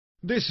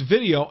This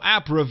video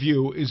app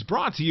review is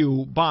brought to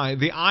you by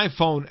the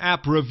iPhone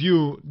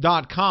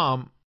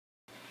appreview.com.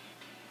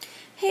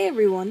 Hey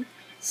everyone,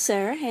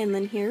 Sarah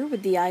Hanlon here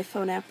with the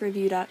iPhone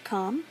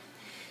appreview.com,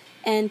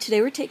 and today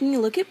we're taking a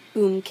look at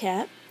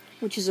Boomcat,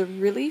 which is a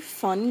really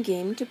fun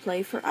game to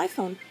play for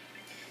iPhone.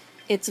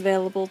 It's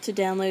available to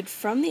download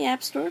from the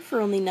App Store for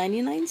only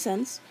 99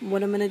 cents.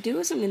 What I'm going to do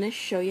is I'm going to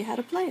show you how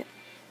to play it.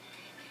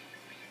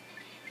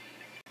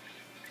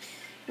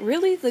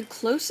 Really, the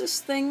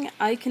closest thing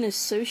I can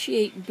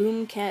associate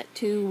Boomcat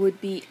to would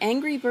be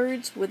Angry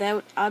Birds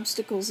without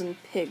obstacles and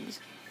pigs.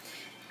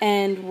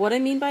 And what I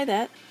mean by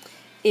that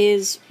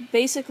is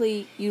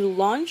basically you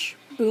launch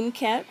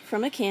Boomcat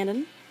from a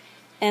cannon,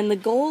 and the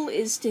goal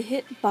is to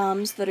hit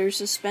bombs that are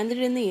suspended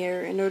in the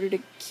air in order to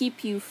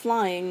keep you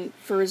flying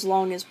for as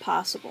long as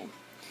possible.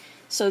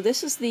 So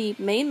this is the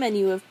main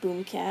menu of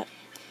Boomcat,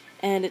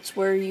 and it's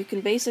where you can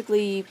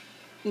basically,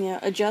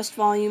 adjust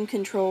volume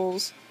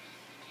controls,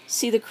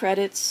 see the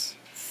credits,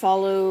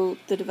 follow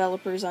the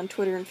developers on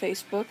Twitter and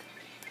Facebook,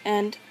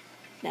 and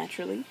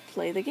naturally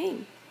play the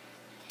game.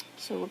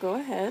 So we'll go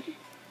ahead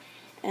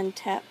and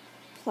tap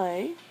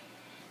play.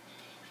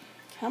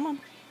 Come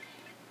on.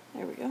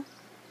 There we go.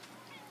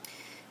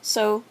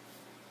 So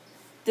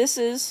this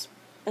is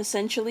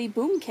essentially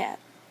Boomcat.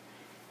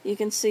 You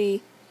can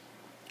see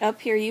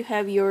up here you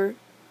have your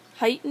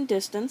height and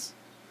distance.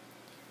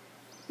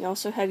 You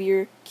also have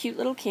your cute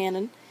little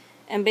cannon,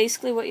 and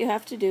basically what you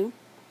have to do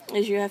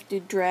is you have to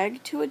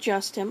drag to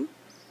adjust him,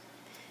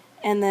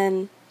 and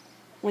then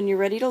when you're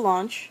ready to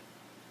launch,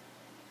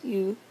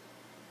 you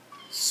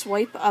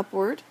swipe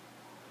upward,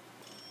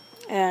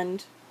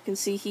 and you can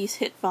see he's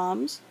hit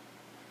bombs.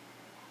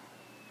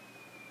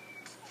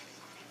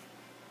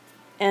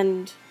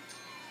 And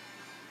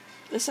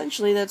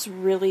essentially that's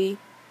really,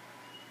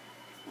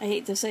 I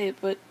hate to say it,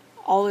 but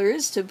all there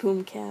is to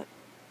Boomcat.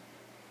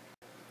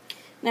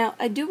 Now,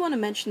 I do want to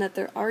mention that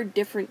there are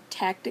different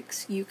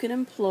tactics you can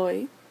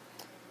employ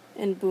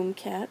in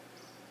Boomcat.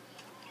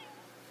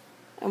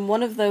 And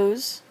one of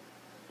those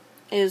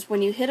is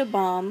when you hit a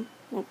bomb,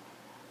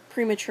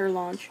 premature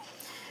launch,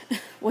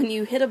 when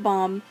you hit a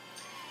bomb,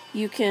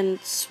 you can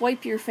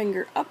swipe your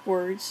finger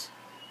upwards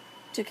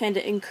to kind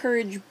of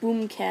encourage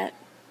Boomcat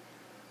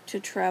to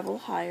travel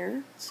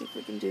higher. Let's see if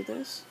we can do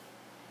this.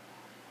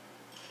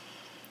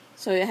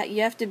 So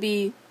you have to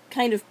be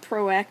kind of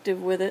proactive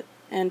with it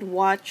and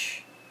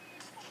watch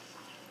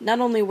not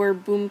only where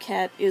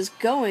Boomcat is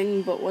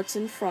going, but what's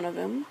in front of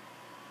him.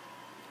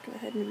 Go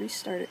ahead and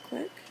restart it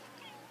quick.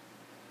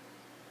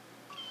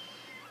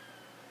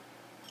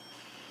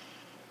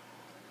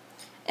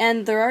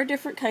 And there are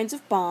different kinds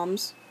of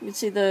bombs. You can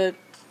see the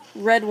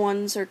red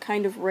ones are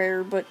kind of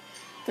rare, but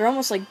they're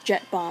almost like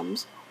jet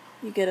bombs.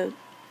 You get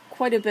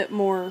quite a bit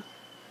more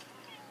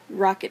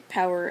rocket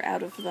power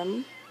out of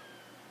them.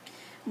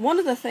 One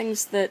of the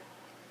things that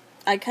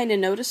I kind of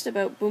noticed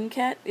about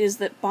Boomcat is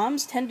that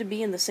bombs tend to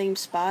be in the same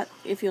spot.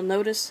 If you'll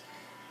notice,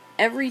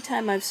 every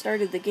time I've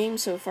started the game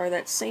so far,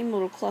 that same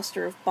little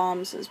cluster of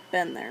bombs has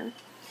been there.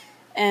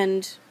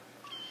 And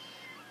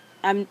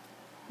I'm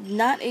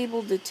not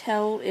able to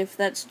tell if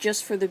that's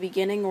just for the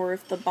beginning or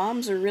if the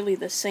bombs are really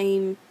the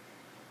same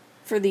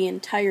for the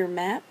entire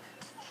map.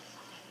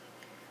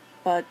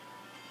 But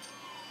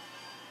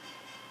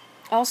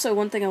also,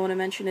 one thing I want to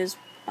mention is,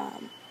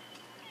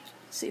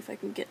 see if I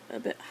can get a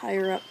bit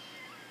higher up.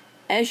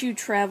 As you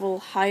travel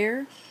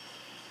higher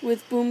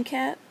with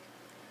Boomcat,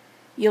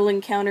 you'll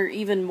encounter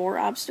even more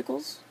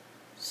obstacles.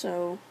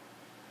 So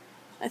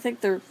I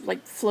think they're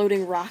like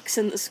floating rocks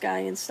in the sky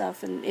and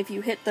stuff, and if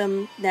you hit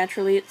them,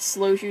 naturally it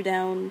slows you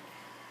down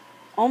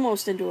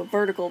almost into a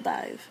vertical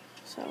dive.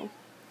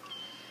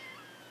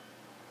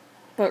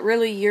 But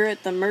really you're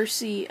at the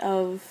mercy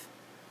of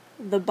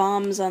the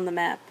bombs on the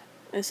map,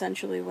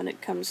 essentially, when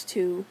it comes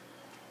to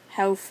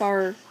how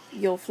far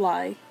you'll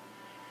fly.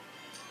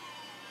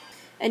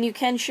 And you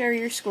can share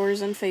your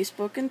scores on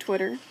Facebook and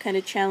Twitter, kind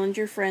of challenge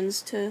your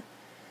friends to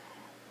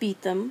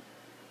beat them,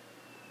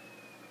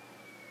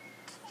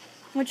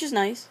 which is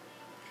nice.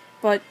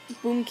 But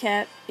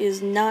Boomcat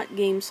is not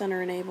Game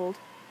Center enabled.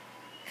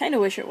 Kind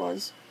of wish it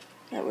was.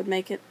 That would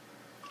make it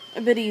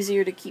a bit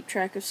easier to keep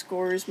track of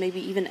scores,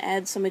 maybe even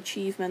add some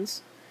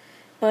achievements.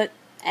 But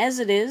as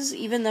it is,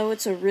 even though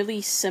it's a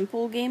really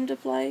simple game to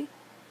play,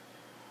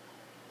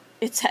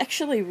 it's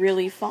actually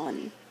really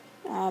fun.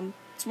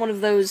 It's one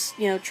of those,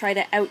 try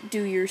to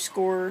outdo your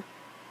score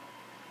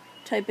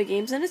type of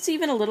games, and it's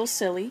even a little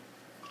silly.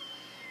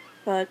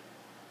 But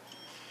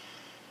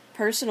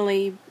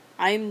personally,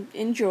 I'm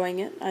enjoying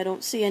it. I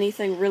don't see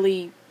anything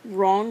really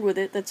wrong with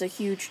it that's a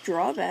huge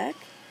drawback.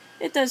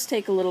 It does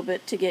take a little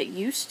bit to get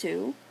used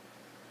to.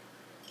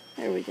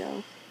 There we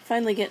go.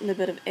 Finally getting a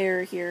bit of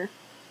air here.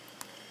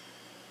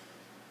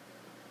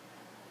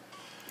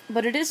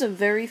 But it is a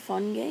very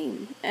fun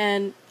game,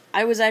 and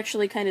I was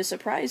actually kind of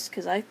surprised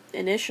because I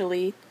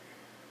initially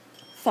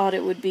thought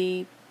it would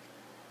be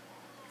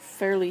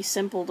fairly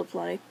simple to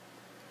play.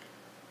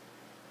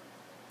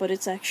 But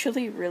it's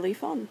actually really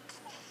fun.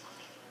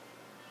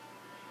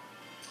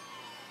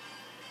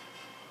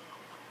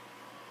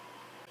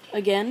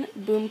 Again,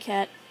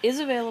 Boomcat is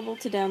available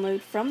to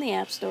download from the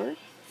App Store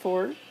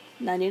for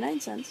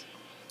 99 cents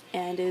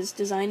and is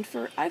designed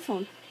for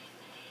iPhone.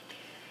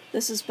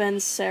 This has been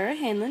Sarah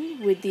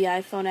Hanlon with the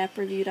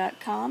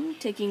iPhoneAppReview.com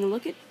taking a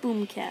look at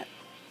Boomcat.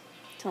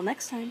 Till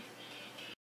next time.